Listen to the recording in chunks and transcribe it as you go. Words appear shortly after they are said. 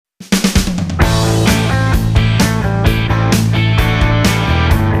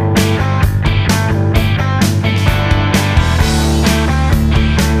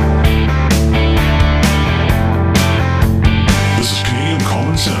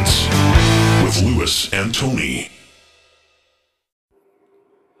Tony.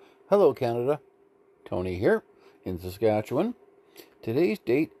 Hello, Canada. Tony here in Saskatchewan. Today's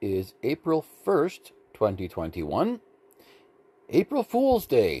date is April 1st, 2021. April Fool's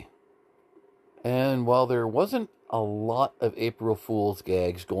Day. And while there wasn't a lot of April Fool's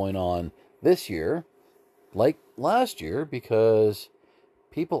gags going on this year, like last year, because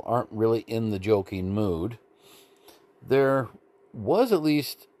people aren't really in the joking mood, there was at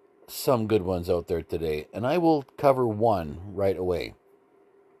least some good ones out there today, and I will cover one right away.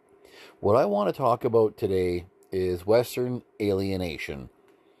 What I want to talk about today is Western alienation.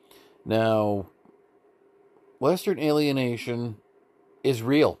 Now, Western alienation is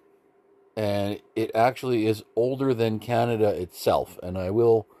real, and it actually is older than Canada itself, and I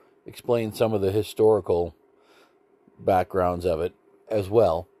will explain some of the historical backgrounds of it as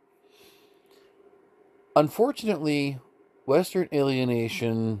well. Unfortunately, Western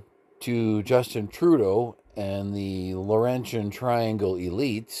alienation to Justin Trudeau and the Laurentian Triangle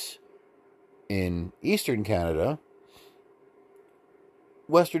elites in Eastern Canada,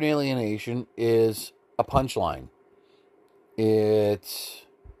 Western alienation is a punchline. It's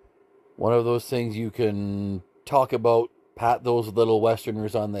one of those things you can talk about, pat those little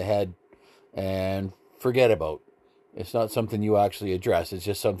Westerners on the head, and forget about. It's not something you actually address. It's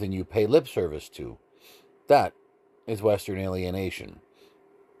just something you pay lip service to. That is Western alienation.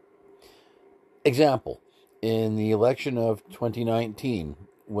 Example, in the election of 2019,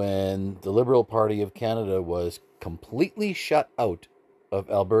 when the Liberal Party of Canada was completely shut out of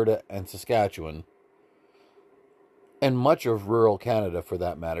Alberta and Saskatchewan, and much of rural Canada for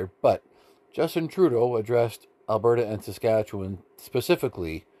that matter, but Justin Trudeau addressed Alberta and Saskatchewan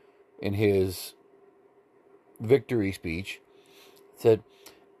specifically in his victory speech, said,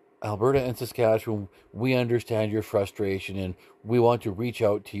 Alberta and Saskatchewan, we understand your frustration and we want to reach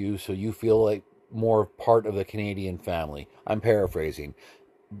out to you so you feel like more part of the Canadian family. I'm paraphrasing,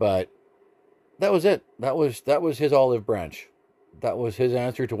 but that was it. That was his olive branch. That was his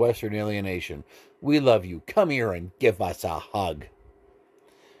answer to Western alienation. We love you. Come here and give us a hug.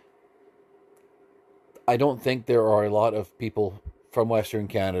 I don't think there are a lot of people from Western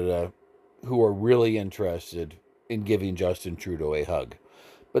Canada who are really interested in giving Justin Trudeau a hug.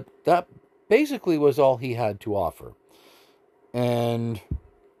 But that basically was all he had to offer. And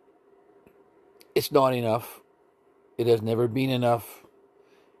it's not enough. It has never been enough.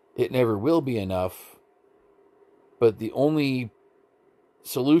 It never will be enough. But the only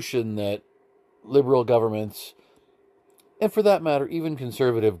solution that liberal governments, and for that matter, even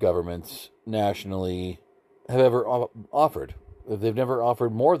conservative governments nationally, have ever offered. They've never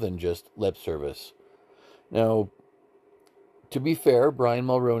offered more than just lip service. Now, to be fair, Brian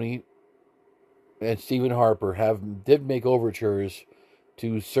Mulroney and Stephen Harper did make overtures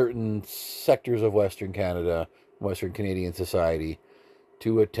to certain sectors of Western Canada, Western Canadian society,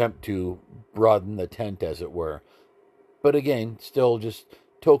 to attempt to broaden the tent, as it were. But again, still just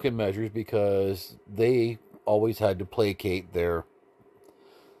token measures because they always had to placate their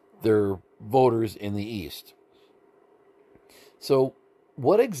voters in the East. So,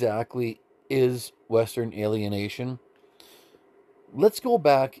 what exactly is Western alienation? Let's go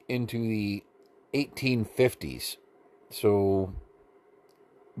back into the 1850s. So,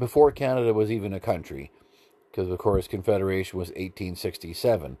 before Canada was even a country, because of course Confederation was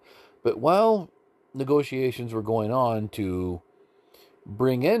 1867. But while negotiations were going on to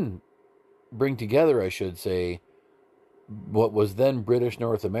bring together, I should say, what was then British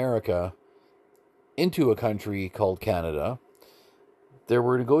North America into a country called Canada, there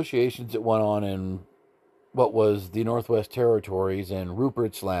were negotiations that went on in what was the Northwest Territories and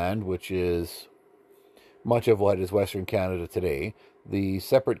Rupert's Land, which is much of what is Western Canada today, the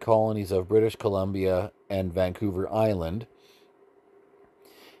separate colonies of British Columbia and Vancouver Island.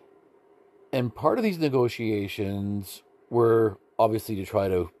 And part of these negotiations were obviously to try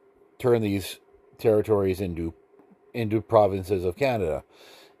to turn these territories into provinces of Canada.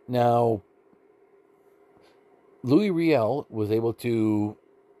 Now, Louis Riel was able to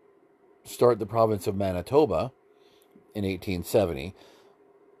start the province of Manitoba in 1870,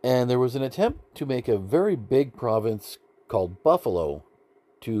 and there was an attempt to make a very big province called Buffalo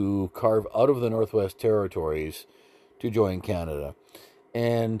to carve out of the Northwest Territories to join Canada.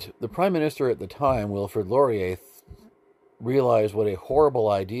 And the Prime Minister at the time, Wilfrid Laurier, realized what a horrible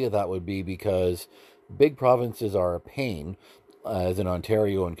idea that would be because big provinces are a pain, as in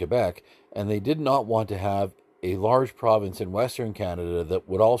Ontario and Quebec, and they did not want to have a large province in Western Canada that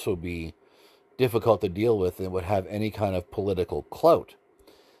would also be difficult to deal with and would have any kind of political clout.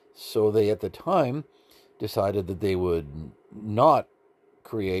 So they, at the time, decided that they would not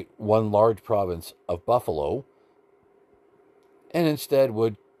create one large province of Buffalo, and instead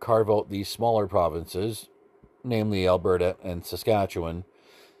would carve out these smaller provinces, namely Alberta and Saskatchewan,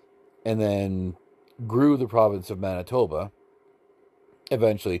 and then grew the province of Manitoba,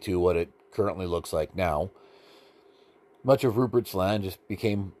 eventually to what it currently looks like now. Much of Rupert's Land just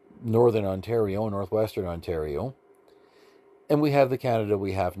became Northern Ontario, Northwestern Ontario, and we have the Canada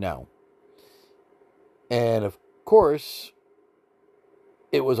we have now. And of course,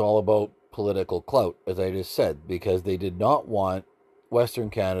 it was all about political clout, as I just said, because they did not want Western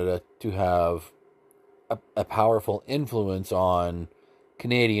Canada to have a powerful influence on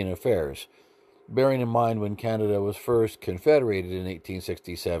Canadian affairs. Bearing in mind when Canada was first confederated in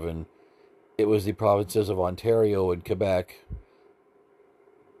 1867, it was the provinces of Ontario and Quebec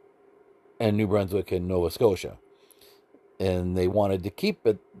and New Brunswick and Nova Scotia. And they wanted to keep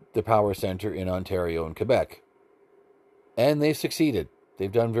the power center in Ontario and Quebec. And they succeeded.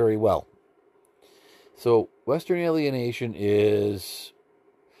 They've done very well. So Western alienation has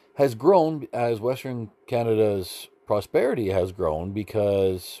grown as Western Canada's prosperity has grown,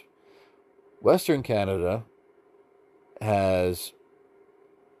 because Western Canada has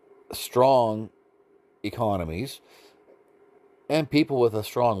strong economies and people with a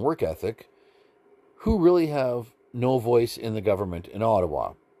strong work ethic who really have no voice in the government in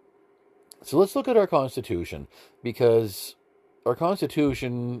Ottawa. So let's look at our Constitution, because our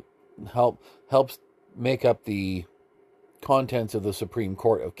Constitution helps make up the contents of the Supreme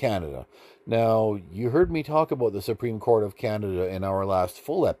Court of Canada. Now, you heard me talk about the Supreme Court of Canada in our last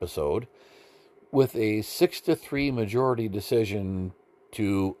full episode, with a 6-3 majority decision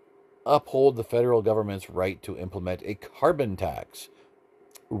to uphold the federal government's right to implement a carbon tax,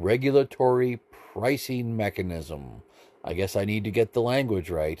 regulatory pricing mechanism. I guess I need to get the language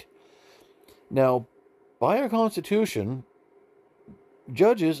right. Now, by our Constitution,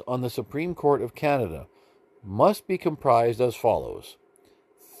 judges on the Supreme Court of Canada must be comprised as follows: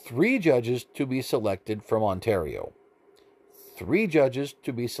 3 judges to be selected from Ontario, 3 judges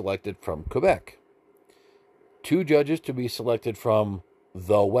to be selected from Quebec, 2 judges to be selected from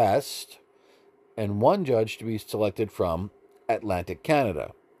the West, and 1 judge to be selected from Atlantic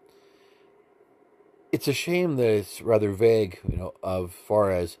Canada. It's a shame that it's rather vague, as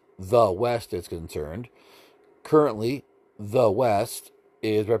far as the West is concerned. Currently, the West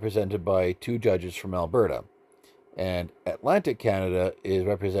is represented by 2 judges from Alberta, and Atlantic Canada is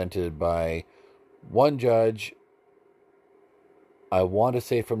represented by 1 judge, I want to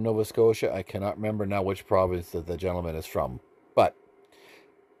say from Nova Scotia. I cannot remember now which province that the gentleman is from. But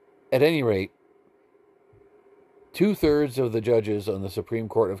at any rate, 2/3 of the judges on the Supreme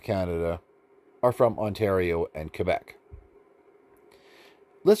Court of Canada are from Ontario and Quebec.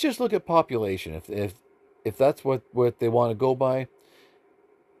 Let's just look at population. If that's what they want to go by,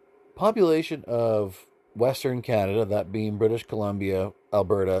 population of Western Canada, that being British Columbia,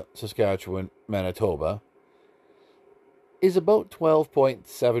 Alberta, Saskatchewan, Manitoba, is about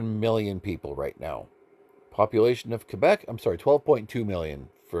 12.7 million people right now. Population of Quebec, 12.2 million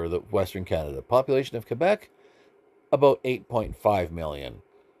for the Western Canada. Population of Quebec, about 8.5 million.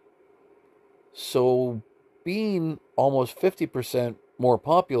 So, being almost 50% more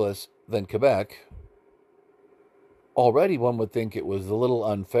populous than Quebec, already one would think it was a little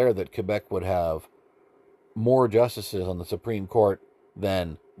unfair that Quebec would have more justices on the Supreme Court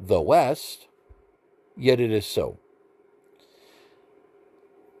than the West, yet it is so.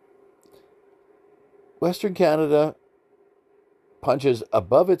 Western Canada punches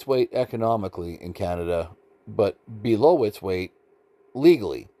above its weight economically in Canada, but below its weight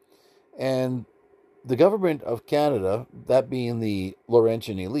legally. And the government of Canada, that being the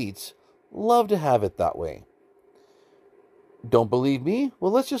Laurentian elites, love to have it that way. Don't believe me?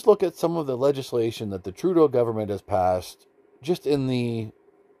 Well, let's just look at some of the legislation that the Trudeau government has passed just in the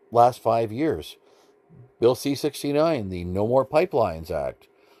last 5 years. Bill C-69, the No More Pipelines Act.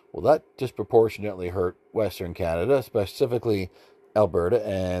 Well, that disproportionately hurt Western Canada, specifically Alberta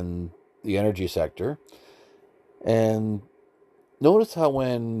and the energy sector. And notice how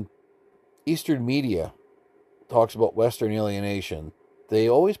when Eastern media talks about Western alienation, they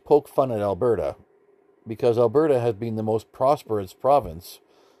always poke fun at Alberta, because Alberta has been the most prosperous province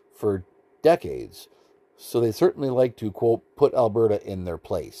for decades. So they certainly like to, quote, put Alberta in their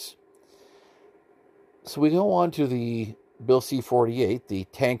place. So we go on to the Bill C-48, the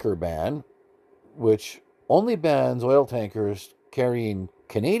tanker ban, which only bans oil tankers carrying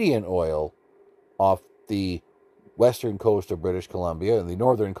Canadian oil off the western coast of British Columbia, and the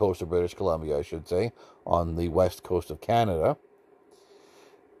northern coast of British Columbia, I should say, on the west coast of Canada.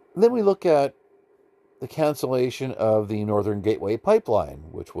 And then we look at the cancellation of the Northern Gateway pipeline,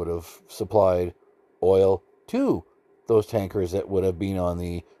 which would have supplied oil to those tankers that would have been on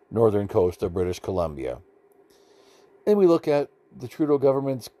the northern coast of British Columbia. And we look at the Trudeau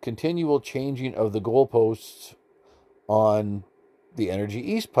government's continual changing of the goalposts on the Energy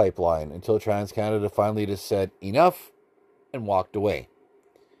East pipeline until TransCanada finally just said enough and walked away.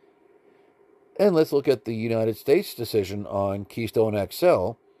 And let's look at the United States decision on Keystone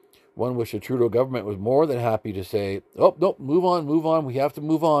XL, one which the Trudeau government was more than happy to say, oh, nope, move on, we have to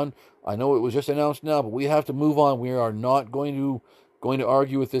move on. I know it was just announced now, but we have to move on. We are not going to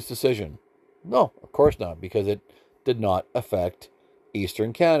argue with this decision. No, of course not, because it did not affect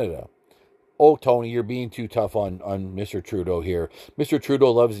Eastern Canada. Oh, Tony, you're being too tough on Mr. Trudeau here. Mr.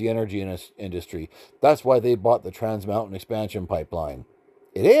 Trudeau loves the energy industry. That's why they bought the Trans Mountain Expansion Pipeline.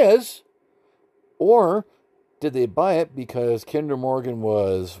 It is. Or did they buy it because Kinder Morgan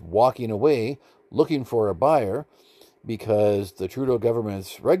was walking away looking for a buyer because the Trudeau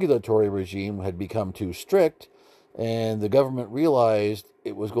government's regulatory regime had become too strict and the government realized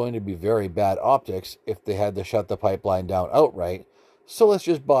it was going to be very bad optics if they had to shut the pipeline down outright. So let's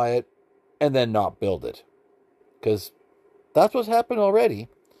just buy it and then not build it. Because that's what's happened already.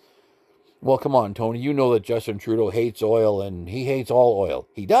 Well, come on, Tony. You know that Justin Trudeau hates oil and he hates all oil.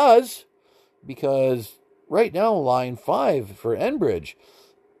 He does, because right now Line 5 for Enbridge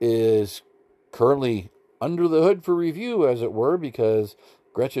is currently under the hood for review, as it were, because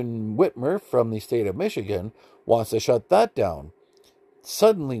Gretchen Whitmer from the state of Michigan wants to shut that down.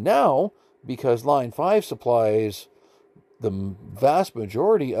 Suddenly now, because Line 5 supplies the vast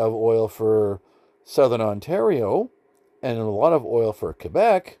majority of oil for southern Ontario and a lot of oil for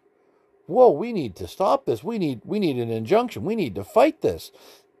Quebec, whoa, we need to stop this. We need an injunction. We need to fight this,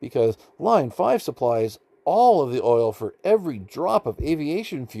 because Line 5 supplies all of the oil for every drop of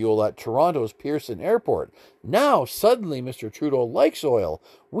aviation fuel at Toronto's Pearson Airport. Now, suddenly, Mr. Trudeau likes oil.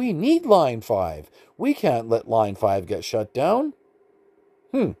 We need Line 5. We can't let Line 5 get shut down.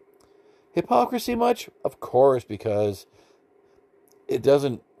 Hypocrisy much? Of course, because it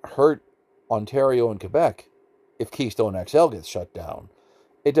doesn't hurt Ontario and Quebec if Keystone XL gets shut down.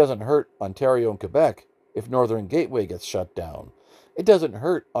 It doesn't hurt Ontario and Quebec if Northern Gateway gets shut down. It doesn't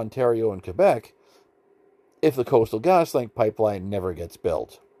hurt Ontario and Quebec if the Coastal GasLink pipeline never gets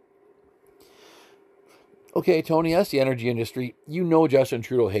built. Okay, Tony, that's the energy industry. You know Justin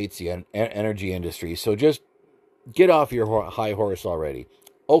Trudeau hates the energy industry, so just get off your high horse already.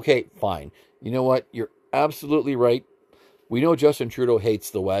 Okay, fine. You know what? You're absolutely right. We know Justin Trudeau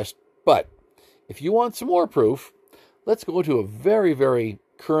hates the West, but if you want some more proof, let's go to a very, very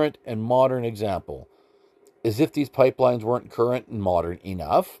current and modern example. As if these pipelines weren't current and modern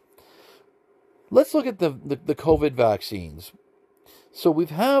enough, let's look at the COVID vaccines. So we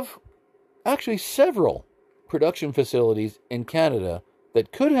have actually several production facilities in Canada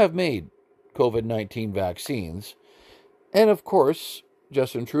that could have made COVID-19 vaccines. And of course,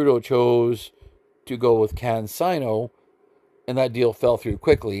 Justin Trudeau chose to go with CanSino, and that deal fell through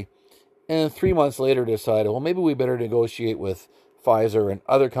quickly. And 3 months later decided, well, maybe we better negotiate with Pfizer and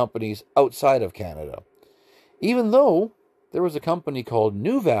other companies outside of Canada. Even though there was a company called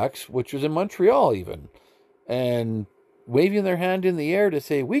Nuvax, which was in Montreal even, and waving their hand in the air to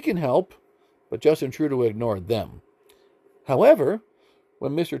say, we can help, but Justin Trudeau ignored them. However,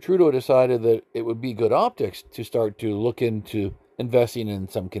 when Mr. Trudeau decided that it would be good optics to start to look into investing in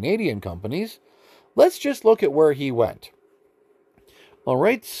some Canadian companies, let's just look at where he went. All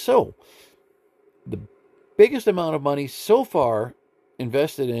right, so the biggest amount of money so far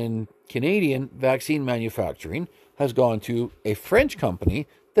invested in Canadian vaccine manufacturing has gone to a French company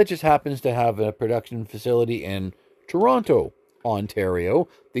that just happens to have a production facility in Toronto, Ontario,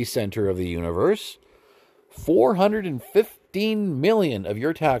 the center of the universe. 415 million of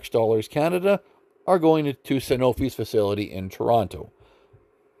your tax dollars, Canada, are going to Sanofi's facility in Toronto.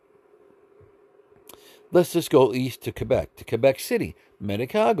 Let's just go east to Quebec City,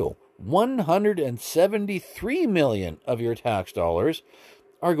 Medicago. 173 million of your tax dollars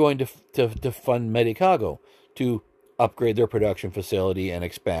are going to fund Medicago to upgrade their production facility and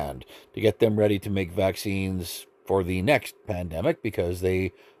expand, to get them ready to make vaccines for the next pandemic, because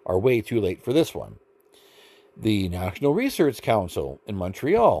they are way too late for this one. The National Research Council in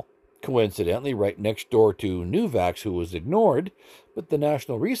Montreal, coincidentally right next door to Nuvax, who was ignored, but the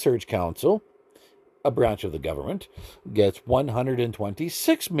National Research Council, a branch of the government, gets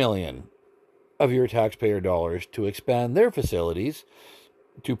 126 million of your taxpayer dollars to expand their facilities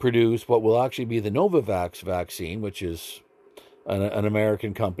to produce what will actually be the Novavax vaccine, which is an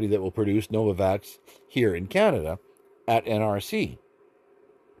American company that will produce Novavax here in Canada at NRC.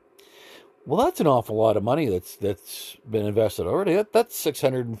 Well, that's an awful lot of money that's been invested already. That's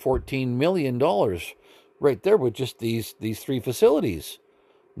 $614 million right there with just these three facilities.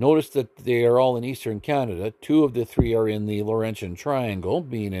 Notice that they are all in Eastern Canada. 2 of the 3 are in the Laurentian Triangle,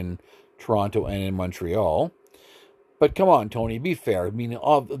 being in Toronto and in Montreal. But come on, Tony, be fair. I mean,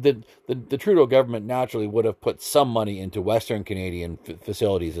 the Trudeau government naturally would have put some money into Western Canadian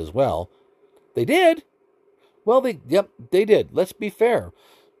facilities as well. They did. Well, they did. Let's be fair.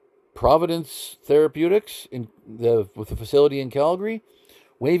 Providence Therapeutics with the facility in Calgary,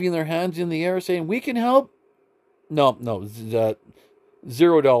 waving their hands in the air, saying we can help. No,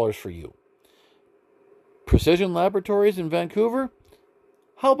 $0 for you. Precision Laboratories in Vancouver.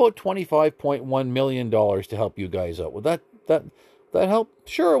 How about $25.1 million to help you guys out? Would that help?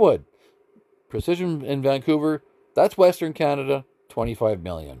 Sure it would. Precision in Vancouver, that's Western Canada, $25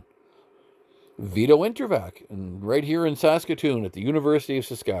 million. Vito Intervac, and right here in Saskatoon at the University of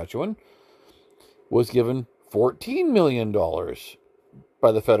Saskatchewan, was given $14 million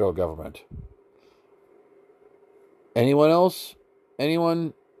by the federal government. Anyone else?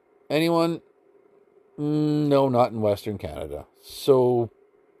 Anyone? No, not in Western Canada. So,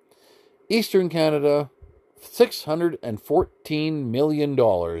 Eastern Canada, $614 million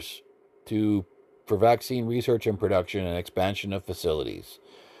for vaccine research and production and expansion of facilities.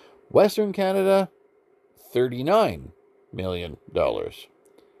 Western Canada, $39 million.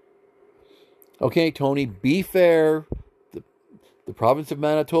 Okay, Tony, be fair. The province of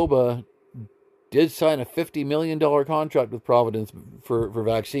Manitoba did sign a $50 million contract with Providence for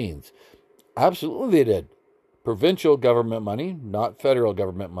vaccines. Absolutely they did. Provincial government money, not federal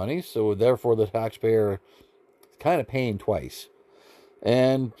government money, so therefore the taxpayer is kind of paying twice.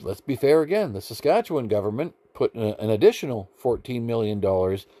 And let's be fair again, the Saskatchewan government put an additional $14 million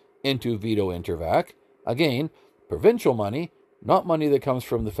into Vito Intervac. Again, provincial money, not money that comes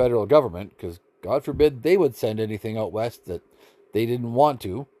from the federal government, because God forbid they would send anything out west that they didn't want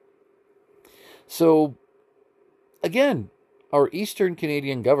to. So, again, our Eastern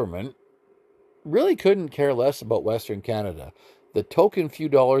Canadian government really couldn't care less about Western Canada. The token few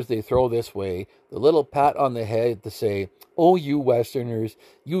dollars they throw this way, the little pat on the head to say, oh, you Westerners,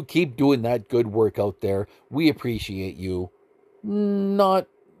 you keep doing that good work out there. We appreciate you. Not,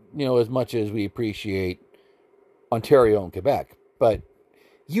 as much as we appreciate Ontario and Quebec. But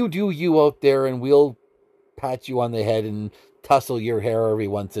you do you out there, and we'll pat you on the head and tussle your hair every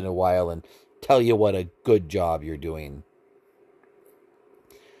once in a while and tell you what a good job you're doing.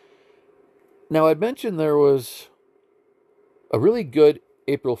 Now, I'd mentioned there was a really good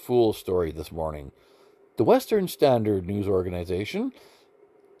April Fool's story this morning. The Western Standard News Organization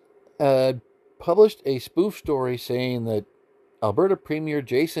published a spoof story saying that Alberta Premier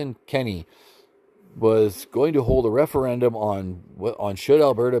Jason Kenney was going to hold a referendum on should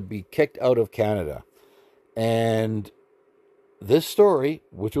Alberta be kicked out of Canada. And this story,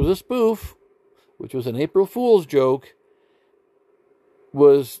 which was a spoof, which was an April Fool's joke,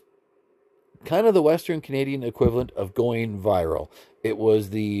 was kind of the Western Canadian equivalent of going viral. It was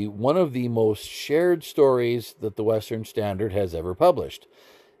one of the most shared stories that the Western Standard has ever published.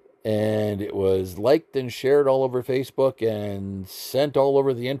 And it was liked and shared all over Facebook and sent all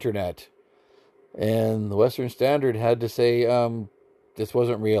over the internet. And the Western Standard had to say, this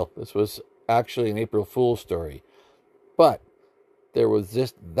wasn't real. This was actually an April Fool's story. But there was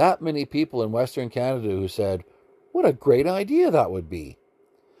just that many people in Western Canada who said, what a great idea that would be.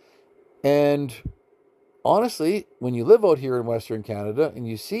 And honestly, when you live out here in Western Canada and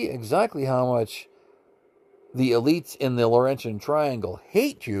you see exactly how much the elites in the Laurentian Triangle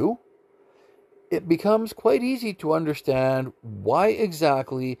hate you, it becomes quite easy to understand why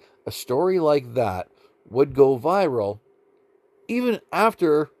exactly a story like that would go viral, even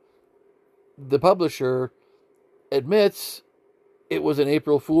after the publisher admits it was an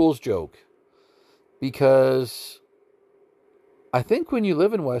April Fool's joke. Because I think when you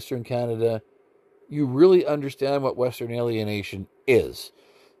live in Western Canada, you really understand what Western alienation is.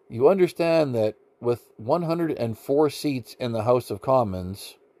 You understand that with 104 seats in the House of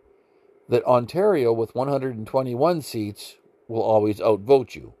Commons, that Ontario with 121 seats will always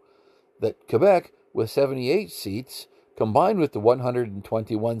outvote you. That Quebec with 78 seats, combined with the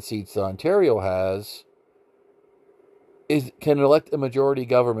 121 seats that Ontario has, can elect a majority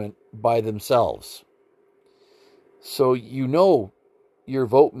government by themselves. So your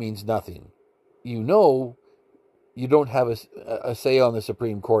vote means nothing. You don't have a say on the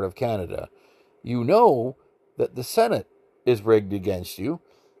Supreme Court of Canada. You know that the Senate is rigged against you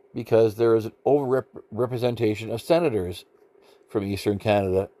because there is an overrepresentation of senators from Eastern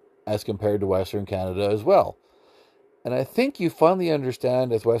Canada as compared to Western Canada as well. And I think you finally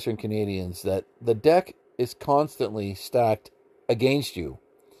understand as Western Canadians that the deck is constantly stacked against you.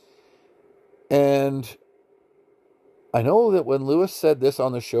 And I know that when Lewis said this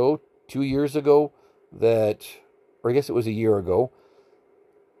on the show 2 years ago, or I guess it was a year ago,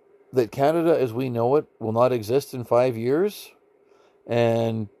 that Canada as we know it will not exist in 5 years.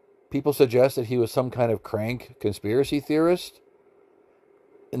 And people suggest that he was some kind of crank conspiracy theorist.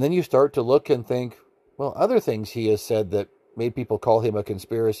 And then you start to look and think, well, other things he has said that made people call him a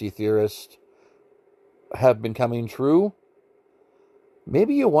conspiracy theorist have been coming true.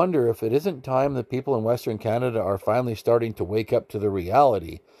 Maybe you wonder if it isn't time that people in Western Canada are finally starting to wake up to the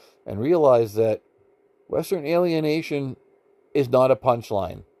reality and realize that Western alienation is not a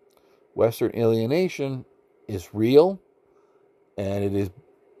punchline. Western alienation is real, and it is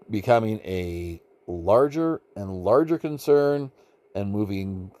becoming a larger and larger concern and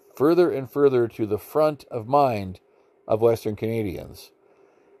moving further and further to the front of mind of Western Canadians.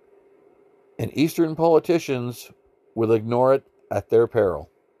 And Eastern politicians will ignore it at their peril.